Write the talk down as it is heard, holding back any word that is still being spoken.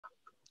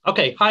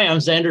Okay, hi, I'm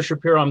Xander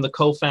Shapiro. I'm the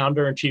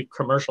co-founder and chief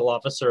commercial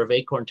officer of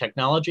Akorn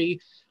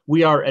Technology.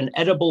 We are an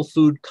edible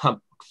food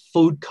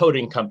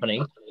coating company,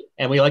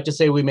 and we like to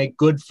say we make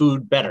good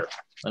food better.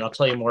 And I'll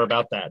tell you more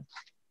about that.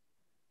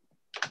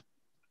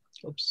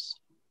 Oops.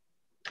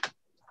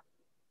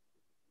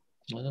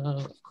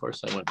 Of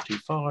course, I went too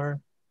far.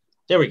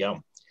 There we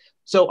go.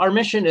 So our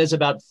mission is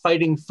about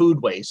fighting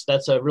food waste.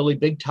 That's a really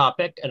big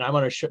topic, and I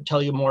want to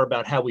tell you more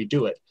about how we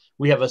do it.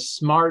 We have a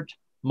smart,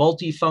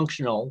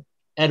 multifunctional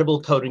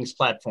edible coatings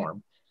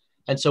platform.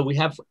 And so we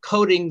have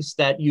coatings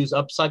that use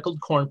upcycled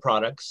corn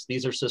products.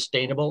 These are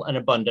sustainable and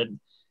abundant,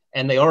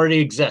 and they already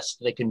exist.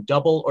 They can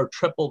double or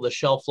triple the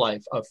shelf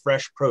life of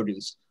fresh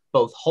produce,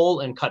 both whole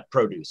and cut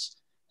produce.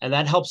 And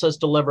that helps us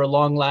deliver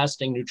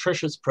long-lasting,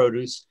 nutritious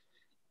produce.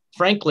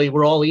 Frankly,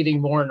 we're all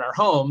eating more in our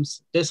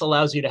homes. This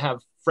allows you to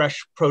have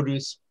fresh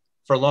produce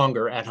for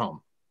longer at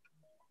home.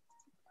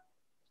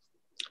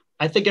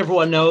 I think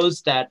everyone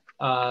knows that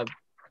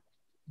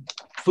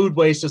food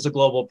waste is a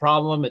global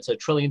problem. It's $1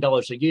 trillion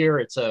a year.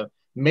 It's a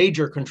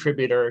major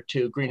contributor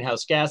to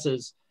greenhouse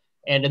gases.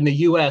 And in the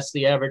US,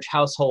 the average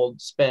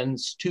household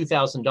spends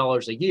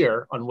 $2,000 a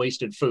year on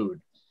wasted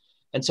food.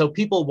 And so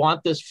people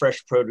want this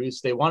fresh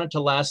produce. They want it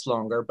to last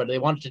longer, but they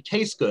want it to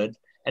taste good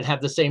and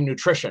have the same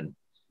nutrition.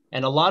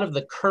 And a lot of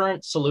the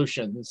current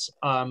solutions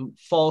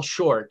fall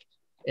short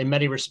in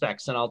many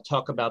respects. And I'll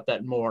talk about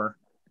that more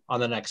on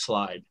the next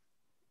slide.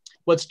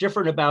 What's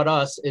different about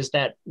us is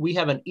that we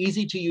have an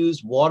easy to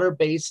use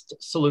water-based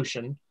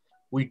solution.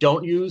 We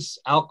don't use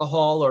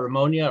alcohol or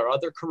ammonia or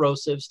other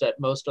corrosives that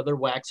most other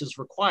waxes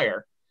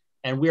require.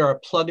 And we are a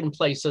plug and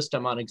play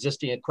system on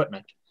existing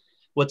equipment.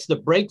 What's the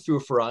breakthrough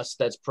for us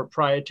that's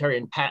proprietary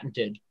and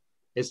patented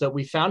is that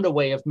we found a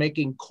way of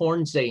making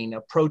corn zein,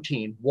 a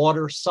protein,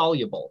 water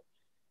soluble.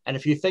 And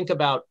if you think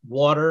about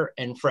water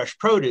and fresh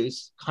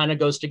produce, kind of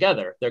goes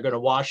together. They're going to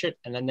wash it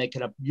and then they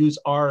can use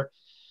our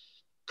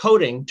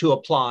coating to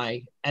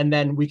apply, and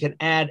then we can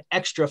add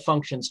extra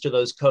functions to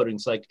those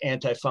coatings like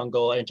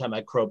antifungal,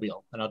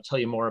 antimicrobial, and I'll tell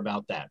you more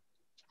about that.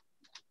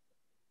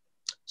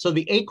 So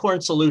the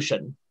Akorn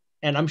solution,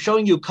 and I'm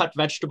showing you cut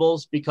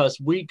vegetables because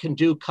we can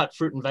do cut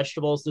fruit and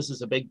vegetables. This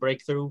is a big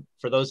breakthrough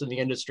for those in the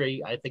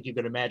industry. I think you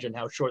can imagine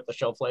how short the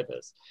shelf life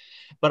is.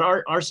 But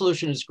our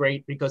solution is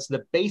great because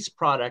the base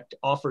product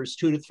offers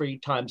 2 to 3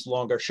 times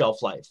longer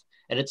shelf life,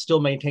 and it still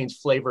maintains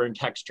flavor and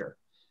texture.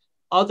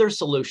 Other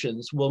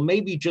solutions will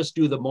maybe just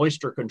do the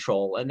moisture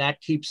control, and that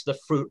keeps the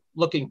fruit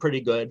looking pretty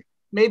good,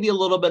 maybe a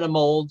little bit of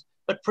mold,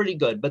 but pretty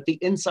good. But the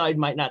inside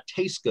might not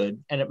taste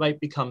good, and it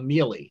might become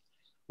mealy.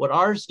 What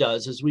ours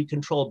does is we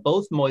control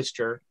both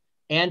moisture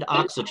and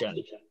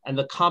oxygen, and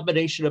the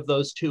combination of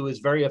those two is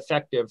very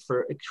effective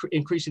for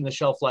increasing the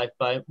shelf life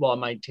while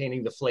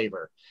maintaining the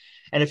flavor.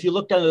 And if you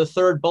look down to the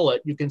third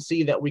bullet, you can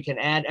see that we can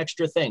add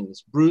extra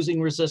things: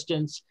 bruising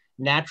resistance,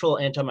 natural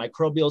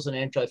antimicrobials and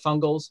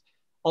antifungals.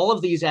 All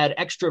of these add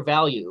extra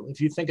value. If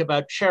you think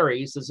about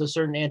cherries, there's a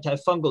certain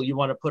antifungal you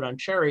want to put on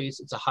cherries.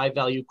 It's a high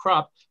value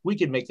crop. We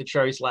can make the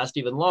cherries last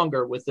even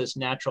longer with this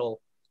natural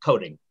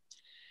coating.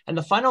 And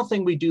the final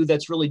thing we do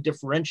that's really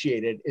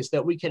differentiated is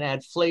that we can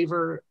add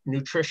flavor,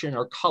 nutrition,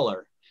 or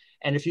color.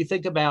 And if you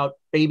think about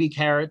baby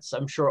carrots,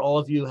 I'm sure all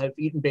of you have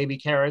eaten baby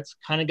carrots,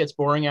 kind of gets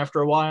boring after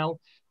a while.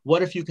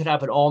 What if you could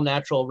have an all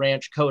natural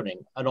ranch coating,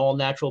 an all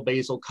natural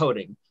basil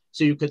coating?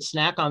 So you could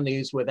snack on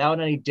these without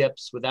any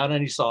dips, without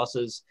any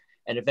sauces.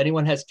 And if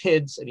anyone has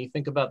kids and you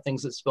think about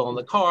things that spill in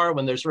the car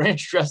when there's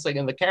ranch dressing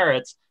in the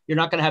carrots, you're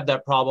not going to have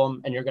that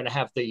problem, and you're going to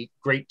have the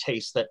great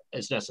taste that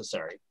is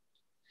necessary.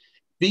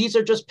 These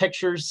are just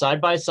pictures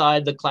side by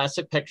side, the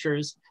classic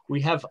pictures.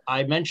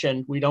 I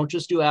mentioned, we don't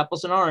just do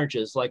apples and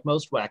oranges like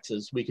most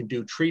waxes. We can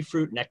do tree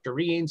fruit,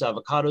 nectarines,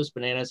 avocados,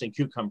 bananas, and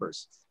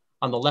cucumbers.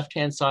 On the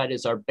left-hand side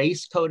is our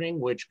base coating,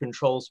 which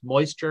controls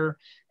moisture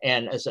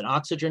and as an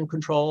oxygen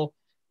control.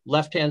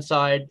 Left-hand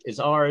side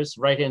is ours,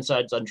 right-hand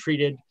side is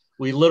untreated.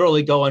 We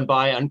literally go and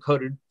buy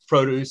uncoated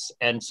produce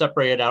and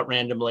separate it out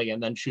randomly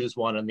and then choose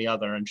one and the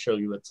other and show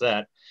you it's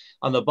that.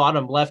 On the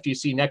bottom left, you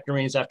see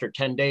nectarines after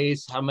 10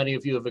 days. How many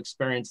of you have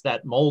experienced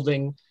that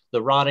molding,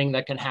 the rotting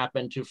that can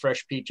happen to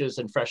fresh peaches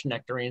and fresh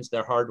nectarines?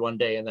 They're hard one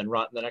day and then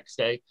rot the next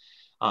day.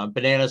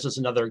 Bananas is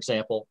another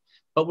example.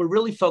 But we're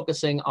really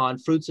focusing on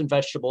fruits and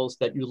vegetables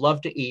that you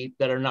love to eat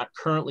that are not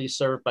currently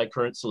served by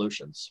current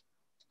solutions.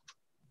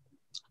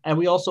 And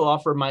we also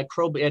offer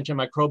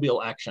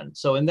antimicrobial action.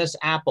 So in this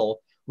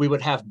apple, we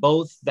would have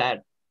both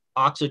that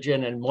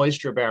oxygen and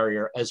moisture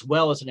barrier as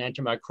well as an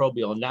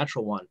antimicrobial, a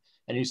natural one.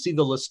 And you see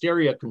the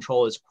listeria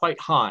control is quite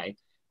high,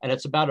 and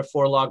it's about a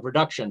 4-log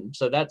reduction.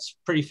 So that's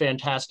pretty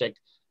fantastic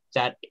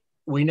that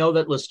we know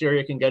that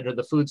listeria can get into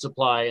the food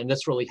supply, and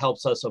this really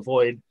helps us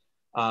avoid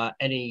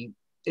any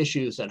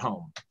issues at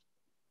home.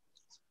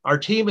 Our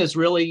team is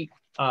really,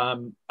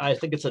 I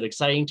think it's an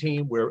exciting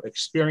team. We're an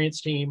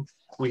experienced team.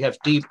 We have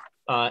deep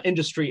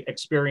industry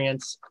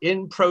experience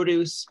in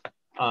produce,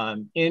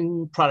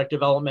 in product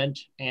development,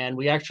 and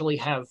we actually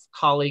have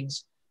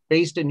colleagues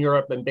based in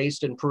Europe and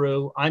based in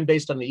Peru. I'm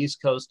based on the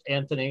East Coast.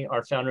 Anthony,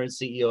 our founder and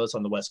CEO, is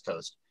on the West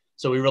Coast.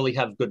 So we really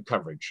have good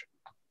coverage.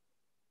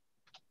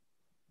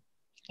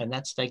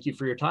 that's thank you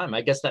for your time. I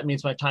guess that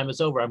means my time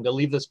is over. I'm going to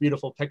leave this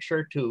beautiful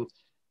picture to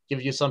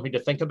give you something to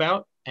think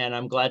about, and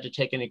I'm glad to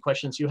take any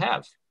questions you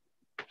have.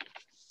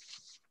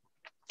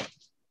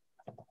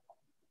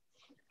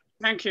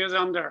 Thank you,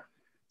 Zander.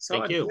 So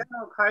Thank you.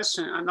 General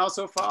question, and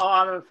also for all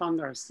other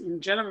founders.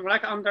 In general, we'd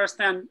like to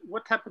understand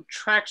what type of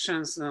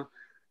tractions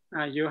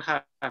you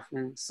have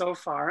so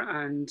far,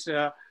 and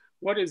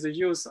what is the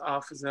use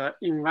of the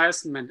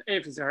investment,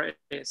 if there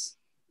is?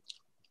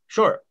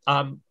 Sure.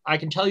 I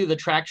can tell you the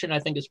traction, I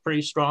think, is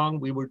pretty strong.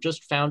 We were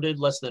just founded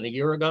less than a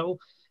year ago.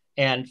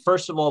 And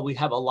first of all, we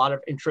have a lot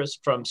of interest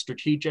from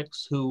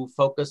strategics who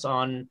focus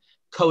on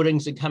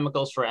coatings and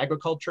chemicals for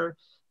agriculture.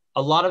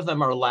 A lot of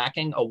them are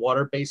lacking a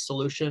water-based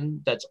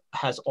solution that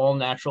has all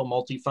natural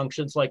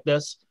multifunctions like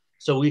this.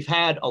 So we've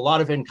had a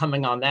lot of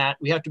incoming on that.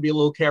 We have to be a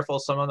little careful.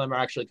 Some of them are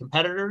actually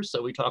competitors,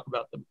 so we talk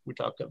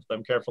of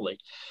them carefully.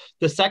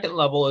 The second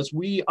level is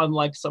we,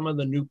 unlike some of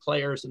the new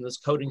players in this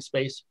coating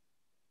space,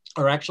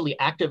 are actually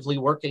actively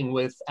working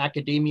with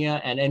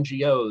academia and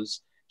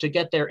NGOs to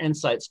get their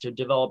insights to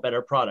develop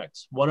better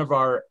products. One of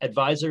our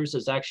advisors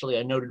is actually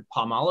a noted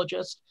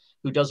pomologist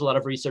who does a lot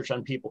of research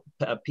on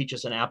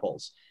peaches and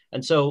apples.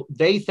 And so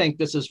they think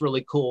this is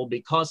really cool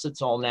because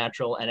it's all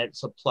natural and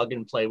it's a plug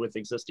and play with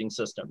existing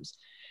systems.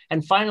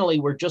 And finally,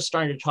 we're just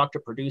starting to talk to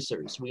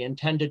producers. We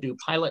intend to do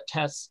pilot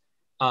tests,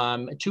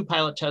 2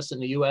 pilot tests in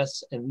the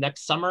US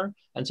next summer.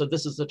 And so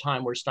this is the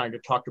time we're starting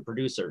to talk to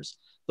producers.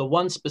 The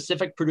one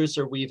specific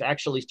producer we've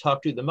actually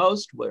talked to the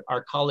most,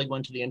 our colleague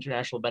went to the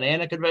International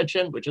Banana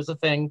Convention, which is a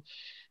thing,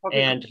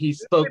 okay. And he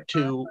spoke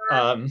to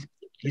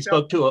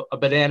a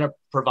banana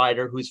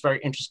provider who's very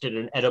interested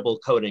in edible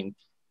coating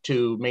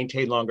to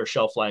maintain longer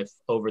shelf life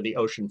over the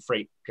ocean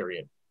freight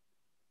period.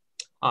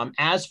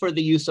 As for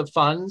the use of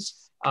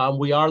funds,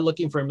 we are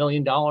looking for $1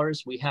 million.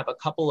 We have a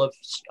couple of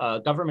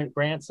government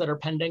grants that are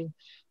pending.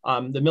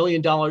 The $1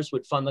 million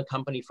would fund the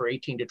company for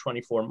 18 to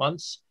 24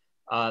 months.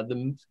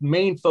 The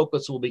main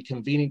focus will be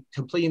completing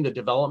the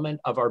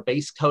development of our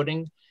base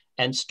coating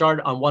and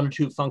start on 1 or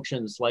 2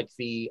 functions like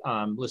the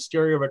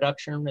listeria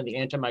reduction and the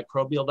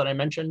antimicrobial that I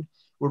mentioned.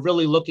 We're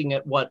really looking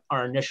at what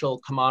our initial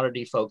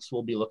commodity folks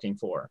will be looking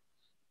for.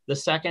 The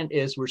second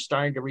is we're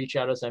starting to reach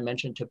out, as I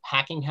mentioned, to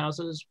packing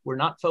houses. We're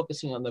not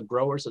focusing on the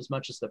growers as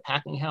much as the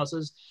packing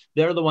houses.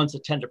 They're the ones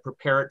that tend to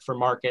prepare it for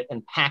market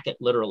and pack it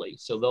literally.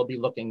 So they'll be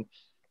looking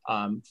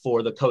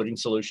for the coating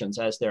solutions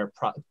as they're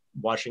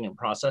washing and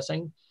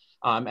processing.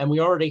 And we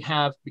already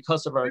have,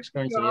 because of our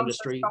experience in the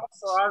industry.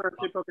 So other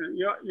people can,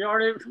 you're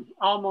already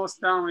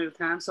almost done with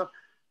time. So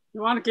you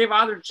want to give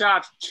other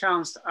judges a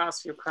chance to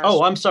ask your question.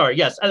 Oh, I'm sorry.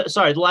 Yes.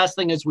 Sorry. The last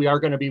thing is we are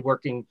going to be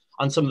working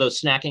on some of those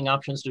snacking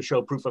options to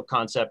show proof of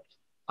concept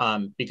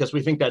because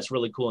we think that's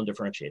really cool and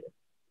differentiated.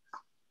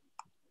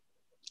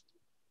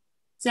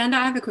 Zander,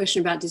 I have a question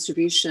about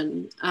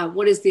distribution.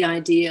 What is the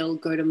ideal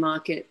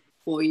go-to-market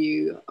for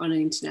you on an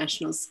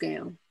international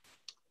scale?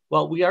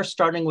 Well, we are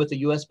starting with a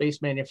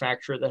US-based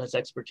manufacturer that has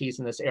expertise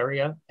in this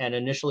area. And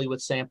initially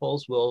with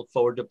samples, we'll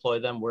forward deploy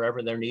them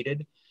wherever they're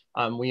needed.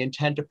 We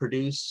intend to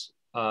produce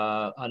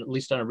at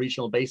least on a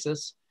regional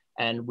basis.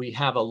 And we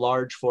have a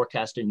large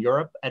forecast in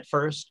Europe at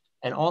first,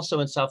 and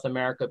also in South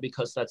America,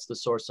 because that's the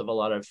source of a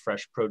lot of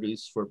fresh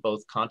produce for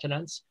both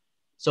continents.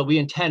 So we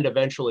intend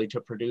eventually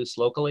to produce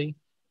locally.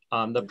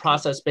 The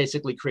process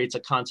basically creates a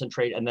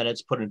concentrate and then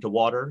it's put into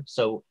water.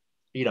 So,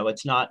 you know,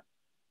 it's not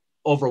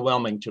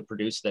overwhelming to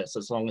produce this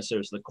as long as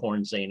there's the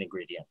corn zane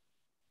ingredient.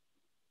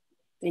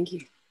 Thank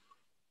you.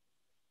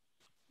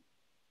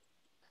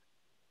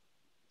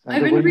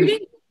 I've been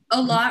reading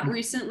a lot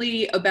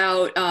recently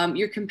about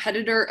your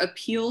competitor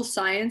Appeal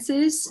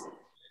Sciences.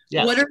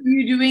 Yes. What are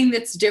you doing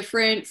that's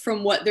different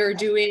from what they're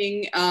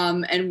doing,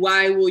 and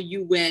why will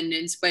you win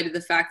in spite of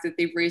the fact that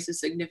they've raised a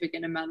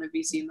significant amount of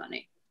VC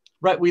money?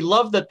 Right, we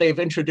love that they've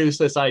introduced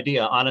this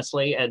idea,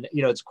 honestly, and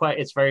you know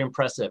it's very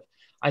impressive.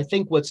 I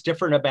think what's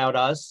different about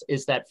us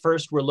is that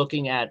first we're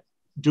looking at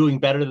doing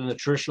better than the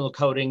traditional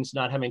coatings,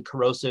 not having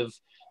corrosive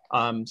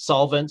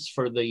solvents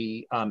for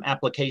the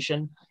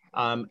application.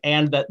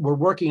 And that we're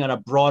working on a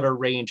broader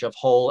range of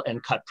whole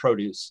and cut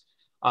produce.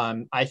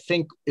 I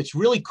think it's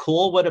really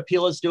cool what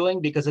Appeal is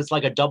doing because it's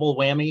like a double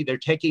whammy. They're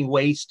taking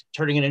waste,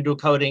 turning it into a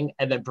coating,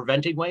 and then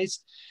preventing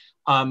waste.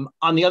 On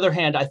the other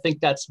hand, I think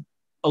that's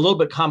a little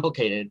bit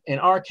complicated. In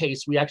our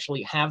case, we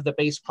actually have the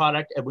base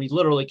product and we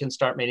literally can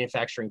start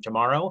manufacturing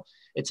tomorrow.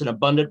 It's an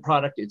abundant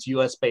product, it's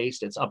US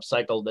based, it's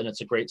upcycled, and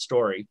it's a great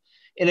story.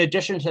 In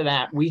addition to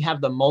that, we have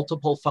the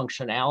multiple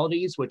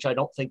functionalities, which I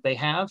don't think they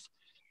have.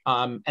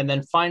 And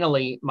then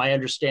finally, my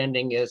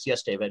understanding is,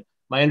 yes, David,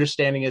 my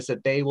understanding is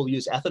that they will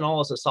use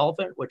ethanol as a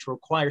solvent, which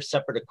requires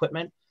separate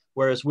equipment,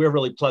 whereas we're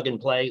really plug and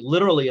play.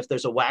 Literally, if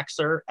there's a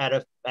waxer at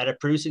a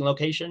producing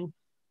location,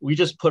 we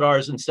just put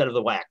ours instead of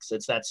the wax.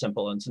 It's that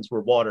simple. And since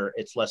we're water,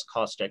 it's less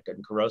caustic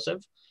and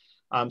corrosive.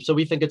 So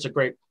we think it's a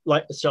great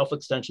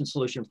self-extension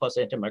solution plus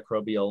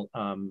antimicrobial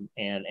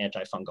and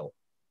antifungal.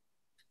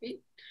 Great.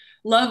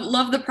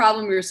 Love the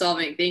problem you're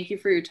solving. Thank you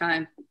for your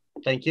time.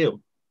 Thank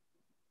you.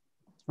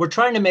 We're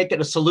trying to make it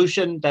a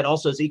solution that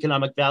also has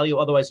economic value,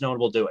 otherwise no one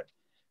will do it.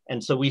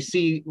 And so we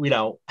see,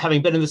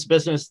 having been in this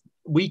business,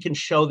 we can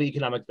show the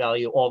economic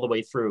value all the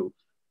way through,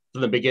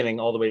 from the beginning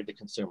all the way to the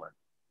consumer.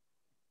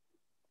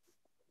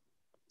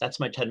 That's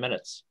my 10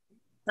 minutes.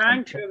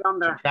 Thank you,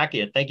 Lander.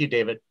 Tracking it. Thank you,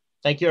 David.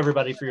 Thank you,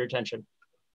 everybody, for your attention.